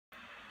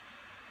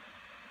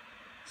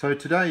So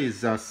today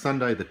is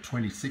Sunday the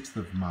 26th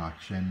of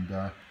March,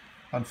 and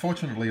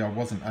unfortunately I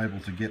wasn't able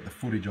to get the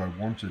footage I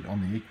wanted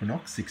on the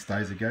Equinox 6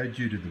 days ago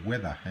due to the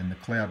weather, and the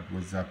cloud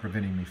was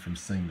preventing me from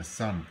seeing the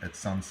sun at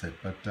sunset.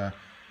 But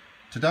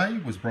today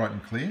was bright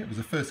and clear. It was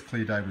the first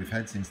clear day we've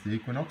had since the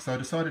Equinox, so I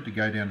decided to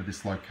go down to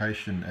this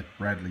location at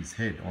Bradley's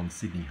Head on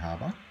Sydney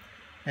Harbour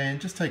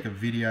and just take a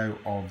video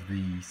of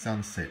the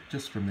sunset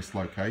just from this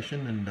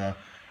location. And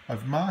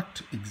I've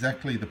marked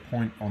exactly the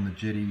point on the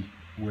jetty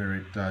where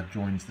it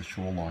joins the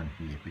shoreline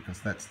here,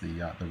 because that's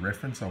the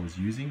reference I was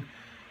using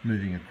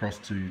moving across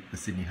to the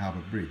Sydney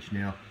Harbour Bridge.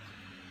 Now,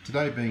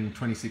 today being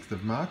 26th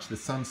of March, the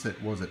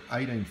sunset was at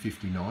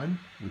 18:59,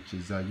 which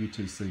is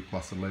UTC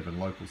plus 11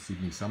 local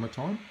Sydney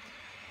summertime,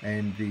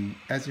 and the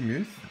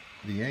azimuth,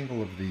 the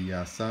angle of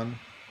the sun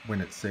when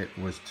it set,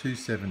 was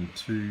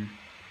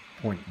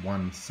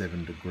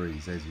 272.17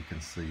 degrees, as you can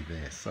see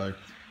there. So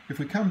if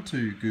we come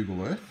to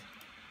Google Earth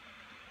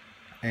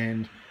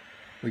and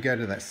we go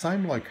to that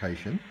same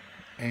location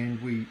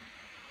and we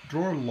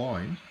draw a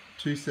line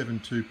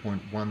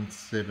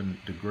 272.17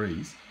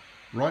 degrees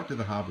right to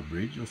the harbour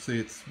bridge, you'll see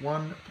it's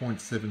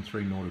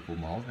 1.73 nautical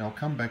miles. Now I'll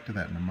come back to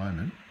that in a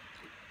moment,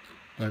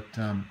 but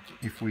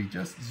if we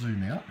just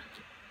zoom out,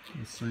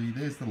 you'll see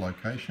there's the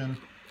location,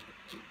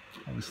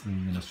 obviously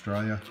in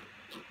Australia.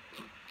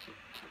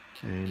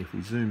 And if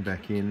we zoom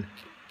back in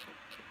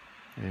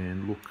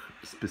and look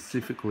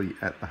specifically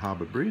at the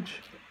harbour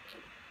bridge,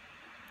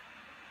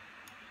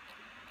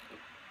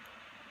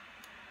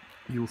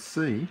 you'll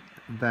see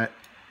that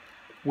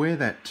where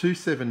that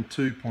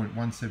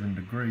 272.17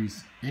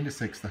 degrees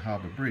intersects the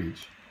harbour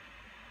bridge,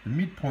 the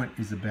midpoint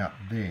is about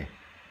there.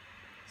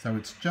 So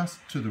it's just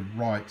to the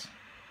right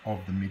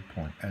of the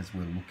midpoint as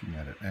we're looking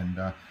at it, and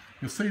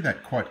you'll see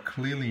that quite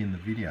clearly in the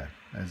video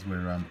as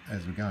we're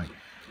going.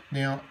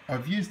 Now,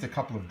 I've used a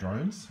couple of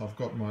drones. I've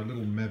got my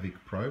little Mavic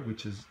Pro,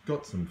 which has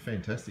got some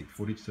fantastic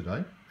footage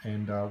today,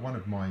 and one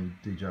of my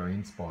DJI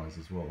Inspires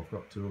as well. I've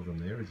got two of them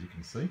there, as you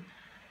can see.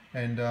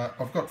 And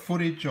I've got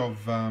footage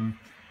of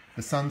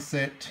the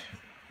sunset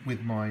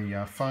with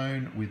my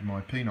phone, with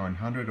my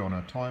P900 on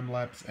a time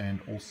lapse,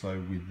 and also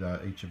with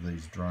each of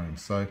these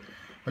drones. So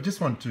I just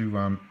want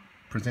to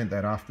present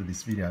that after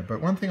this video.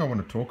 But one thing I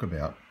want to talk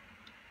about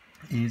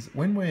is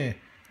when we're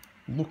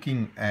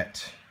looking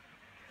at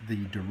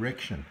the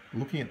direction,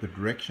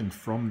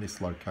 from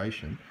this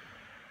location,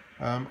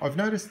 I've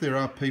noticed there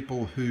are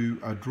people who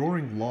are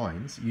drawing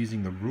lines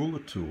using the ruler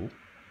tool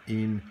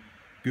in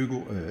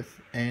Google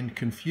Earth and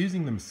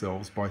confusing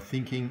themselves by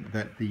thinking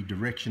that the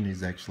direction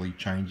is actually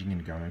changing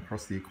and going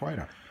across the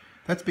equator.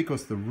 That's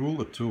because the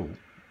ruler tool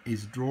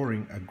is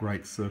drawing a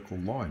great circle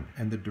line,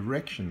 and the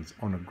directions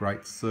on a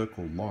great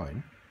circle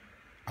line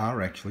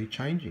are actually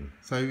changing.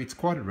 So it's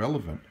quite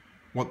irrelevant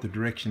what the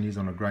direction is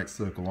on a great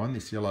circle line,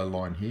 this yellow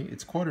line here.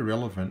 It's quite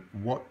irrelevant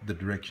what the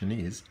direction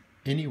is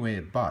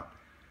anywhere but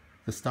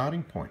the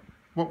starting point.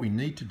 What we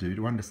need to do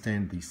to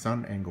understand the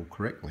sun angle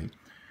correctly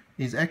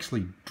is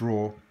actually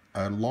draw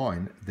a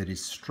line that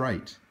is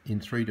straight in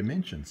 3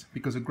 dimensions,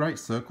 because a great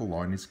circle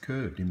line is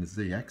curved in the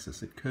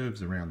z-axis. It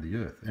curves around the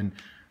Earth, and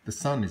the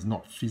sun is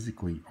not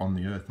physically on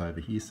the Earth over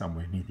here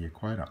somewhere near the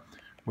equator.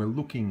 We're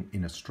looking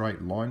in a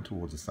straight line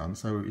towards the sun,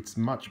 so it's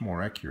much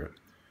more accurate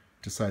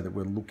to say that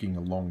we're looking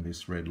along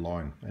this red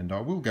line, and I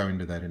will go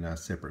into that in a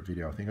separate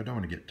video. I think I don't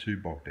want to get too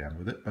bogged down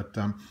with it, but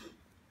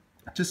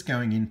just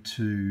going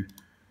into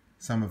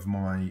some of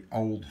my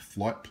old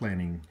flight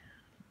planning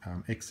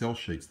Excel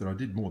sheets that I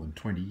did more than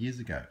 20 years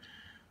ago.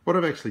 What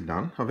I've actually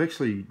done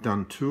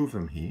two of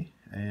them here,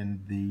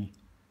 and the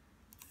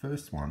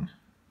first one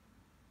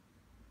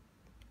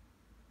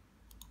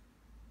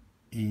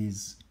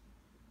is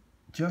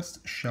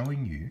just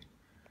showing you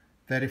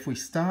that if we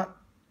start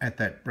at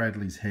that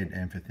Bradley's Head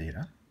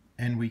amphitheatre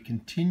and we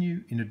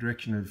continue in a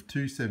direction of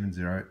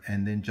 270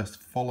 and then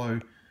just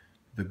follow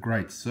the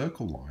great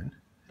circle line,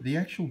 the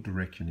actual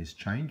direction is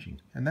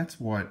changing, and that's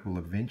why it will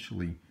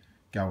eventually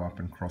go up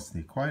and cross the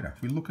equator.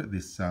 If we look at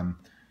this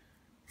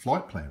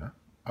flight planner,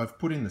 I've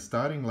put in the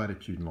starting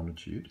latitude and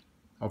longitude,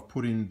 I've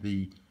put in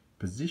the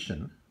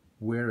position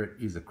where it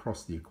is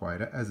across the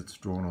equator as it's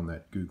drawn on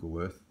that Google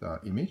Earth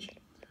image,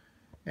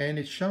 and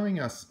it's showing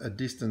us a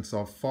distance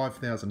of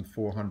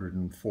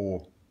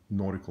 5,404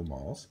 nautical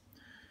miles.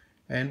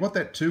 And what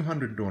that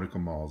 200 nautical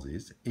miles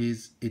is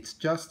it's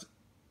just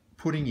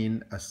putting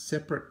in a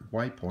separate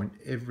waypoint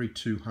every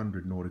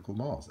 200 nautical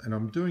miles. And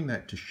I'm doing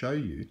that to show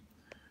you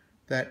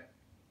that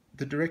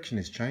the direction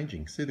is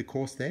changing. See the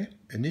course there?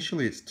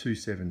 Initially it's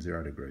 270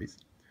 degrees,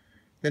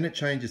 then it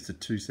changes to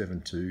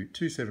 272,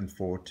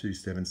 274,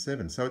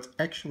 277. So it's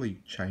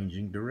actually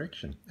changing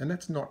direction. And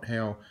that's not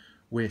how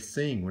we're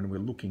seeing when we're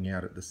looking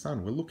out at the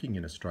sun. We're looking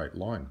in a straight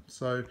line.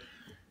 So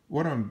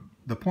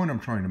the point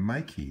I'm trying to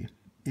make here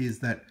is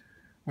that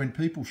when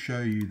people show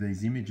you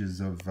these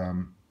images of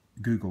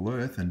Google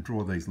Earth and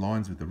draw these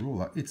lines with the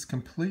ruler, it's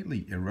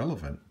completely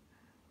irrelevant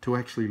to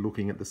actually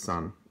looking at the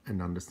sun and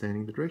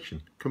understanding the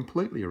direction.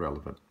 Completely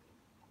irrelevant.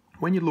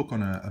 When you look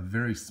on a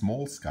very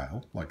small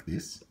scale like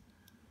this,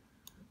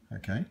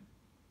 okay,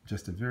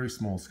 just a very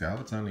small scale.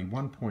 It's only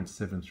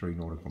 1.73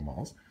 nautical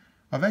miles.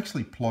 I've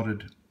actually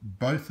plotted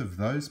both of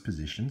those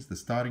positions, the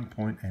starting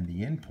point and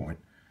the end point,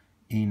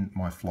 in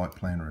my flight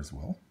planner as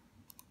well.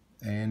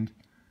 And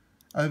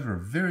over a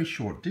very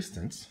short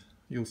distance,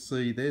 you'll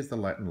see there's the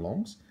lat and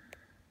longs.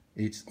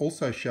 It's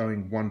also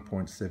showing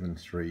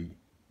 1.73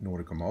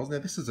 nautical miles. Now,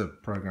 this is a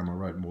program I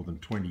wrote more than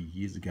 20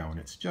 years ago, and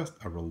it's just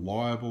a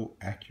reliable,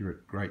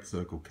 accurate, great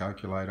circle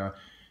calculator.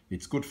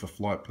 It's good for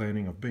flight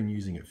planning. I've been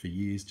using it for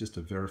years just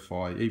to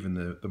verify even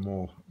the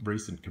more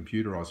recent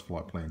computerized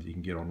flight plans you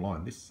can get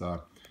online. This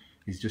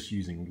is just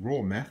using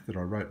raw math that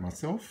I wrote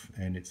myself,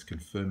 and it's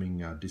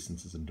confirming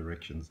distances and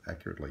directions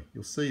accurately.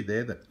 You'll see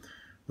there that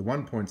the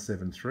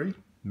 1.73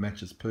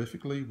 matches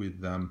perfectly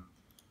with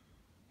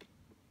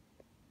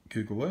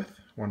Google Earth,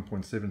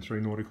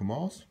 1.73 nautical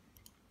miles.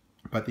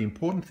 But the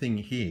important thing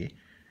here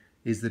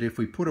is that if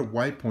we put a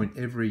waypoint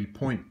every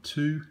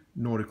 0.2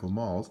 nautical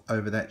miles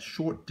over that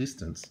short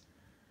distance,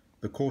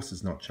 the course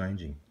is not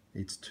changing.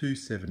 It's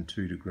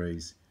 272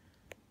 degrees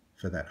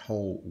for that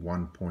whole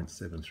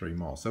 1.73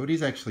 miles. So it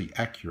is actually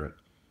accurate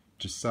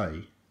to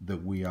say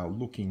that we are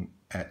looking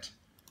at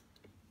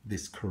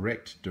this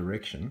correct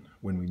direction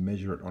when we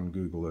measure it on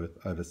Google Earth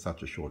over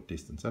such a short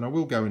distance. And I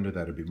will go into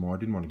that a bit more. I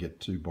didn't want to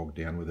get too bogged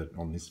down with it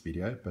on this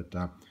video, but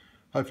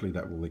hopefully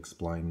that will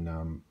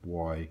explain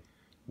why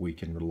we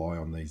can rely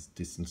on these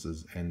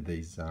distances and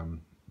these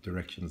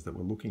directions that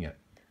we're looking at.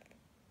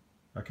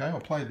 Okay, I'll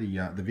play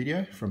the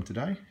video from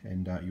today,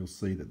 and you'll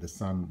see that the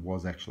sun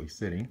was actually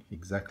setting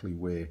exactly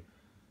where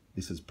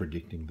this is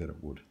predicting that it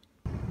would.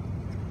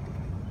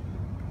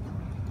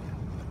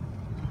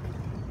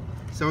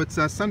 So it's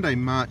Sunday,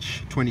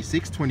 March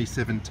 26,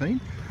 2017.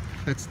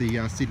 That's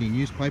the Sydney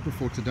newspaper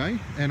for today,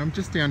 and I'm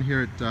just down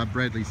here at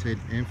Bradley's Head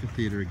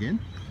Amphitheatre again.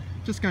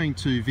 Just going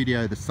to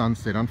video the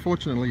sunset.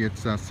 Unfortunately,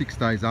 it's 6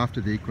 days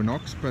after the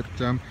equinox, but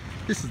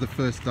this is the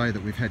first day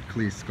that we've had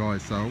clear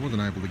skies, so I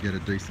wasn't able to get a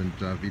decent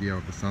video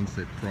of the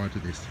sunset prior to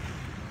this.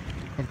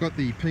 I've got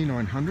the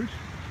P900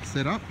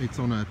 set up. It's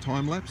on a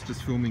time-lapse,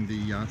 just filming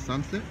the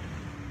sunset.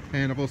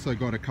 And I've also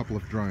got a couple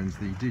of drones,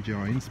 the DJI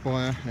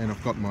Inspire, and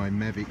I've got my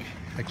Mavic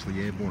actually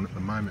airborne at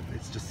the moment.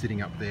 It's just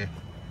sitting up there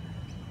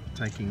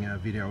taking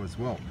video as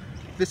well.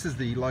 This is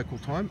the local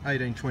time,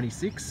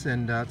 18:26,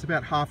 and it's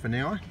about half an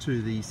hour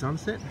to the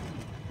sunset.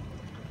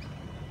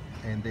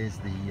 And there's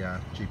the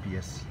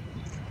GPS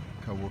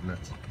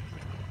coordinates.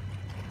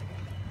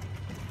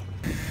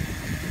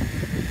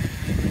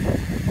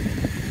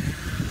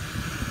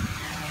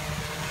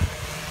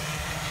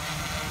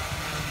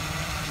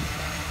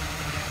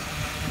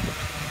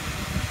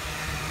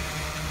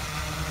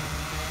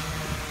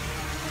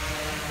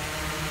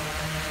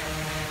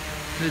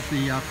 There's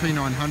the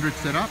P900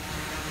 set up,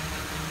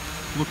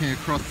 looking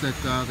across at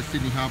the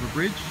Sydney Harbour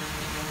Bridge,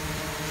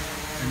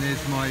 and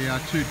there's my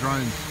two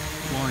drones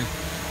flying.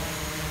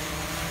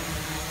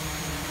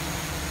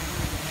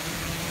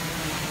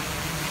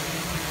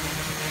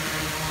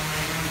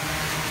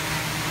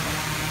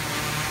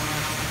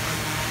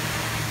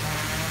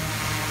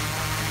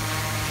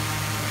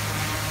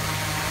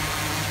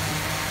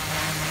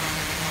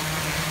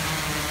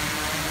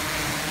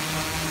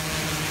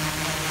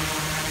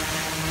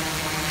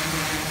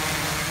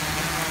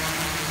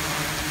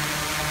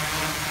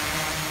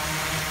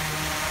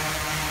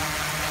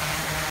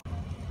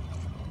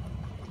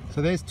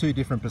 So there's two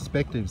different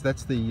perspectives.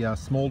 That's the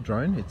small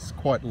drone. It's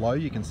quite low.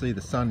 You can see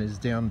the sun is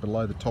down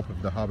below the top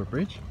of the harbour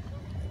bridge.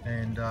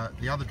 And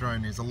the other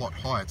drone is a lot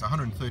higher. It's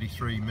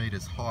 133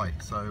 metres high.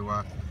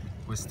 So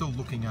we're still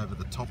looking over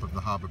the top of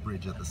the harbour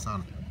bridge at the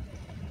sun.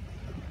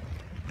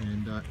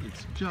 And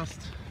it's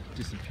just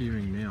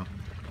disappearing now.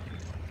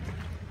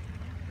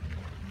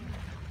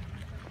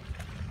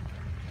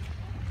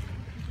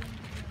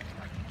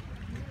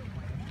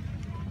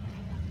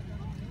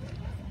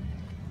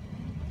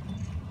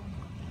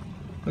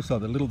 Looks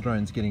like the little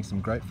drone's getting some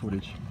great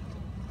footage.